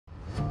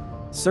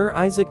Sir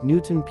Isaac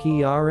Newton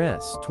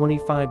PRS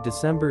 25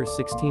 December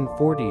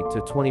 1640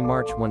 to 20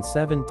 March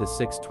 17 to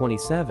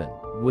 627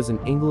 was an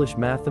English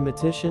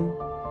mathematician,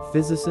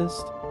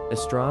 physicist,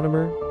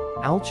 astronomer,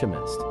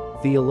 alchemist,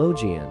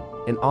 theologian,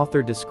 and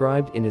author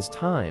described in his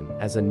time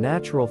as a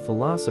natural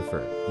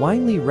philosopher,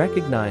 widely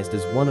recognized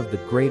as one of the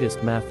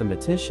greatest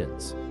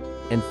mathematicians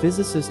and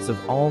physicists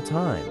of all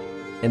time,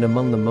 and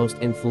among the most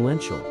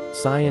influential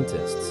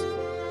scientists.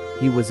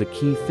 He was a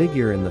key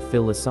figure in the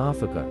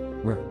philosophical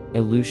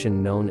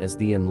revolution known as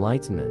the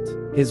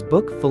Enlightenment. His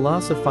book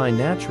Philosophiae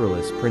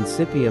Naturalis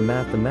Principia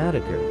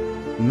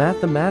Mathematica,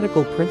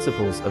 Mathematical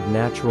Principles of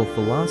Natural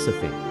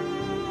Philosophy,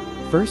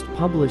 first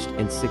published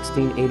in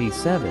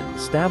 1687,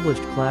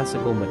 established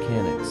classical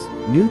mechanics.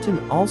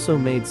 Newton also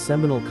made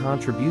seminal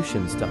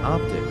contributions to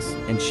optics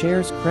and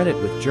shares credit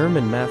with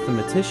German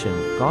mathematician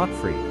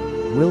Gottfried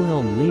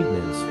Wilhelm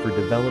Leibniz for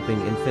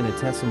developing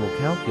infinitesimal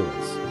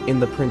calculus. In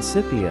the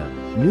Principia,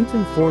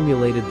 Newton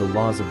formulated the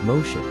laws of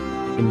motion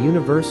and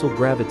universal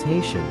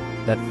gravitation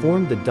that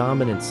formed the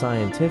dominant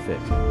scientific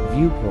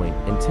viewpoint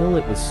until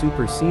it was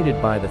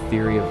superseded by the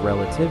theory of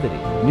relativity.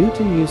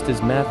 Newton used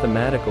his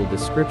mathematical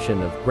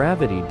description of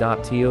gravity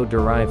to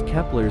derive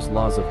Kepler's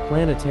laws of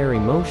planetary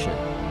motion,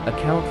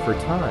 account for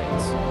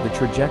tides, the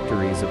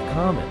trajectories of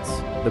comets,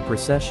 the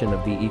precession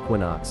of the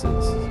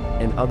equinoxes,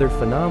 and other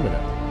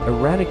phenomena,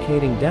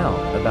 eradicating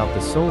doubt about the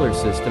solar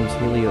system's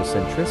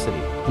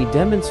heliocentricity. He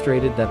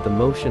demonstrated that the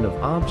motion of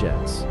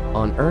objects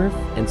on Earth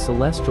and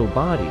celestial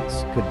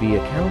bodies could be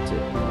accounted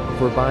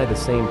for by the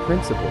same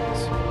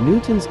principles.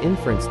 Newton's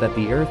inference that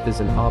the Earth is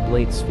an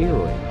oblate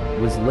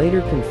spheroid was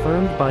later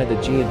confirmed by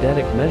the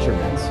geodetic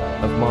measurements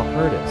of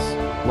Maupertus,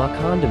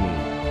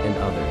 Condamine, and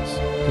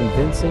others,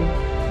 convincing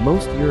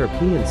most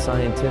European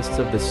scientists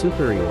of the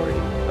superiority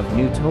of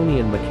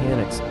Newtonian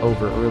mechanics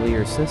over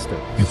earlier systems.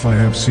 If I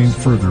have seen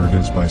further, it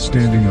is by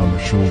standing on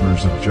the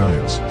shoulders of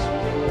giants.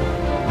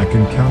 I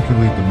can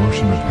calculate the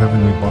motion of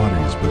heavenly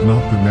bodies, but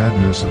not the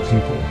madness of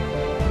people.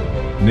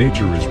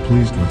 Nature is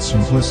pleased with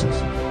simplicity,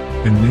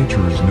 and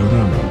nature is no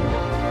dummy.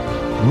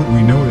 What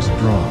we know is a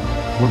drop,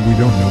 what we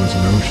don't know is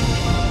an ocean.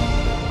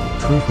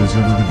 Truth is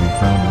ever to be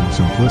found in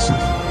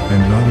simplicity,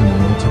 and not in the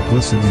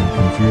multiplicity and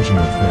confusion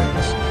of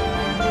things.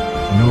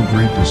 No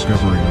great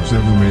discovery was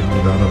ever made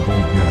without a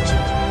bold guess.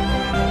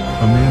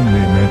 A man may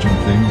imagine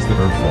things that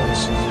are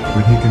false,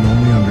 but he can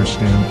only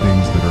understand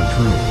things that are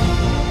true.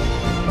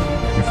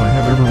 If I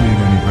have ever made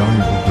any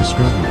valuable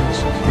discoveries,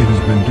 it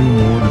has been due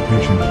more to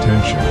patient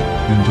attention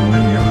than to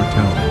any other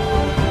talent.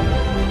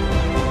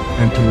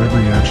 And to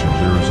every action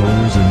there is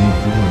always an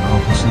equal and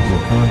opposite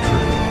or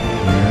contrary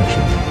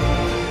reaction.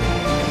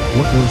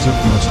 What goes up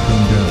must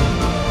come down.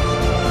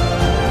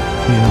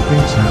 He who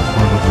thinks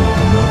half-heartedly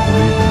cannot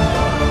believe in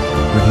God,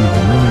 but he who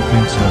really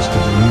thinks has to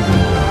believe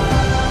in God.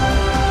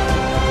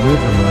 Live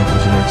your life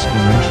as an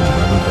explanation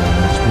rather than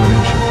an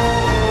explanation.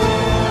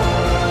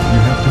 You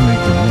have to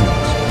make the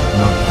rules,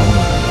 not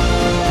follow them.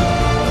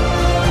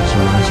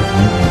 Sir Isaac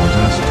Newton was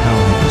asked how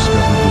he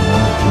discovered the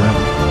law of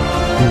gravity.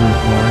 He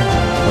replied,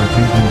 by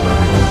thinking about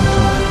it all the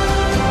time.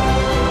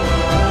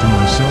 To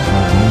myself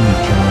I am only a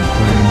child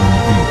playing on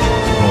the beach,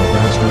 while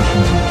vast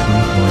oceans of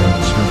truth lie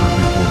undiscovered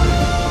before me.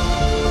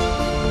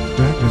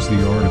 Tact is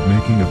the art of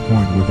making a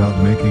point without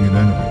making an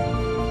enemy.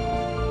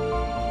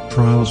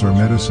 Trials are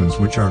medicines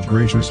which our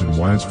gracious and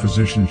wise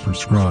physician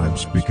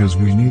prescribes because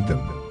we need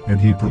them,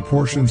 and he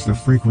proportions the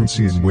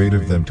frequency and weight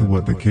of them to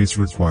what the case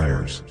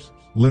requires.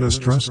 Let us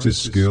trust his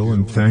skill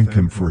and thank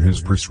him for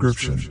his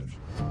prescription.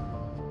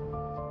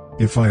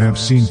 If I have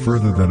seen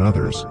further than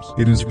others,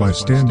 it is by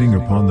standing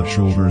upon the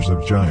shoulders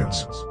of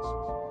giants.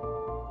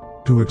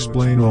 To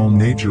explain all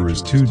nature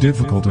is too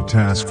difficult a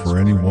task for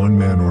any one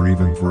man or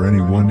even for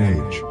any one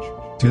age.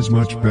 'Tis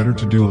much better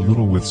to do a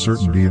little with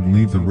certainty and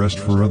leave the rest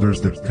for others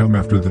that come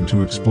after than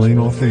to explain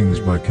all things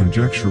by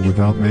conjecture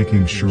without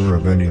making sure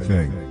of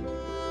anything.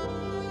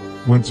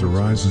 Whence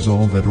arises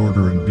all that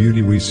order and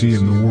beauty we see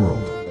in the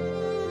world.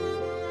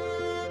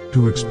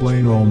 To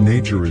explain all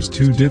nature is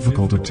too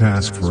difficult a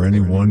task for any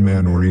one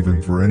man or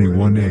even for any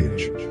one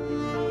age.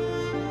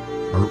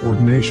 Our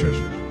ordination.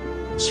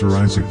 Sir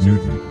Isaac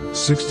Newton,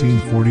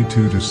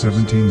 1642 to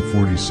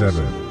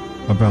 1747.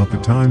 About the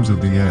times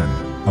of the end,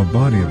 a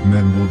body of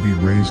men will be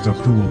raised up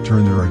who will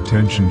turn their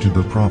attention to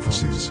the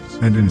prophecies,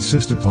 and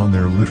insist upon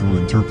their literal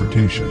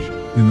interpretation,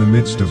 in the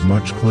midst of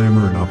much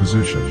clamor and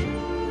opposition.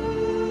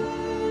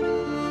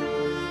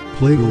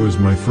 Plato is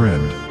my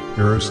friend,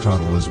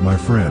 Aristotle is my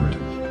friend,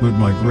 but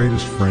my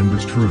greatest friend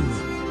is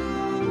truth.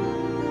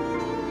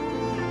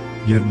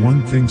 Yet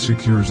one thing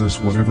secures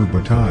us whatever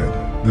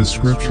betide, the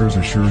scriptures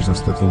assures us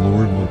that the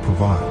Lord will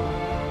provide.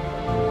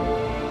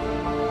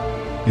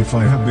 If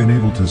I have been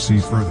able to see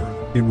further,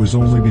 it was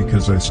only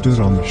because I stood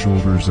on the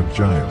shoulders of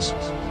giants.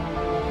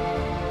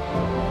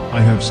 I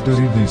have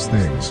studied these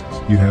things,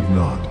 you have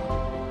not.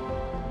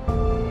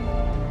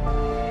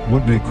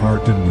 What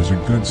Descartes did was a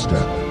good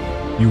step.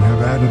 You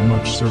have added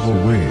much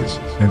several ways,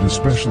 and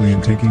especially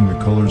in taking the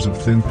colors of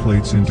thin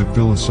plates into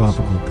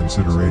philosophical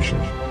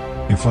consideration.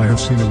 If I have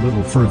seen a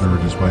little further,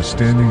 it is by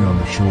standing on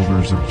the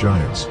shoulders of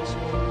giants.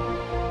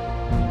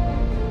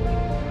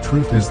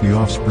 Truth is the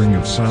offspring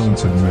of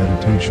silence and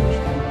meditation.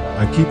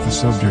 I keep the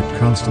subject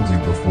constantly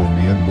before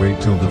me and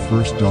wait till the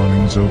first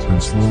dawnings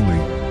open slowly,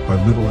 by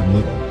little and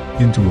little,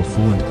 into a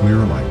full and clear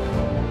light.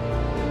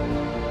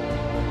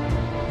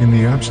 In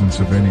the absence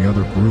of any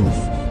other proof,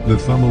 the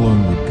thumb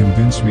alone would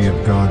convince me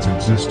of God's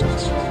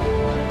existence.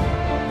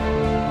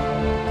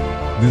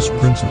 This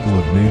principle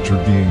of nature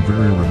being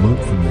very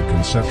remote from the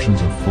conceptions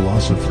of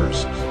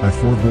philosophers, I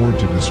forbore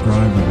to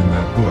describe it in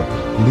that book,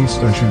 lest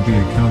I should be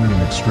accounted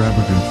an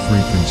extravagant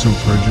freak and so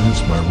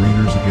prejudice my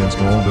readers against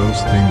all those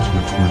things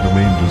which were the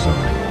main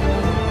design.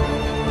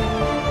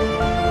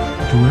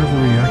 To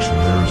every action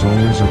there is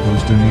always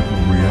opposed an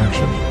equal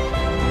reaction.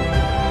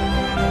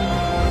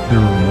 There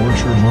are more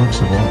sure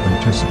marks of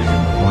authenticity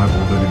in the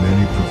Bible than in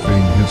any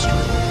profane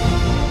history.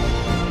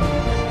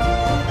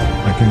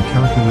 I can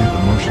calculate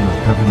the motion of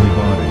heavenly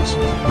bodies,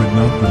 but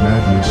not the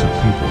madness of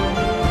people.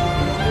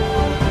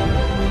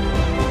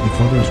 If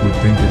others would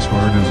think as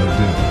hard as I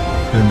did,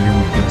 then they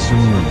would get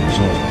similar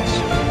results.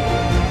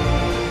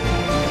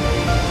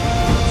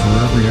 For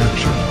every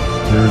action,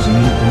 there is an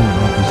equal and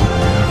opposite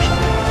reaction.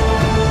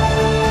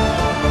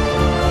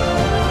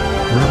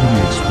 Gravity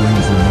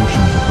explains the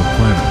motions of the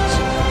planets,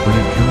 but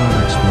it cannot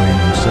explain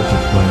who set the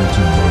planets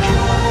in motion.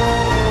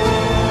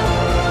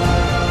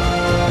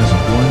 As a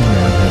blind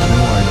man has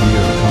no idea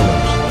of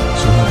colors,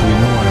 so have we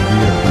no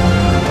idea of the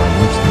manner by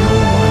which the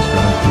all-wise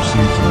God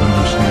perceives and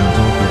understands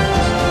all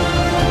things.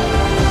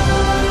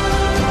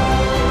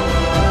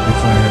 If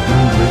I have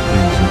done great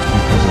things, it's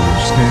because I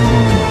was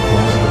standing in the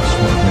closet of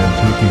smart men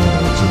taking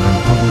notes and then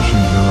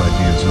publishing their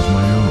ideas as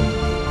my own.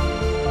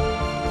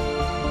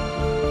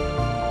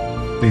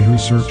 They who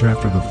search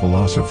after the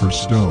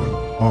philosopher's stone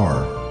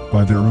are,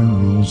 by their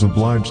own rules,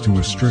 obliged to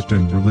a strict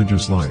and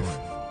religious life.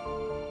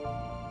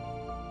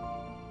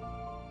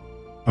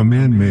 A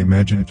man may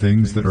imagine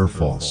things that are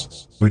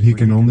false, but he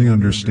can only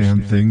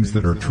understand things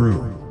that are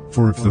true,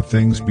 for if the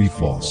things be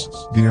false,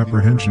 the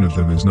apprehension of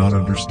them is not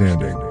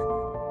understanding.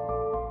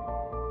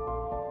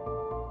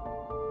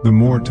 The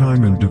more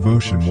time and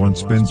devotion one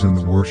spends in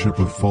the worship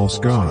of false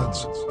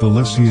gods, the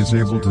less he is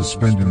able to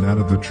spend in that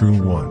of the true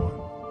one.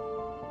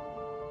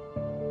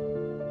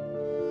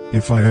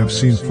 If I have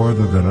seen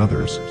farther than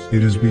others,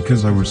 it is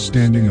because I was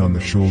standing on the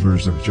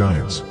shoulders of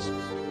giants.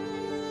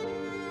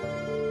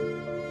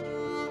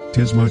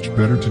 'Tis much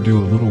better to do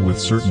a little with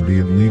certainty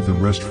and leave the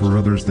rest for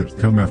others that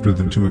come after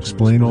than to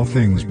explain all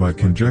things by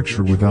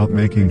conjecture without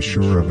making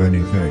sure of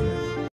anything.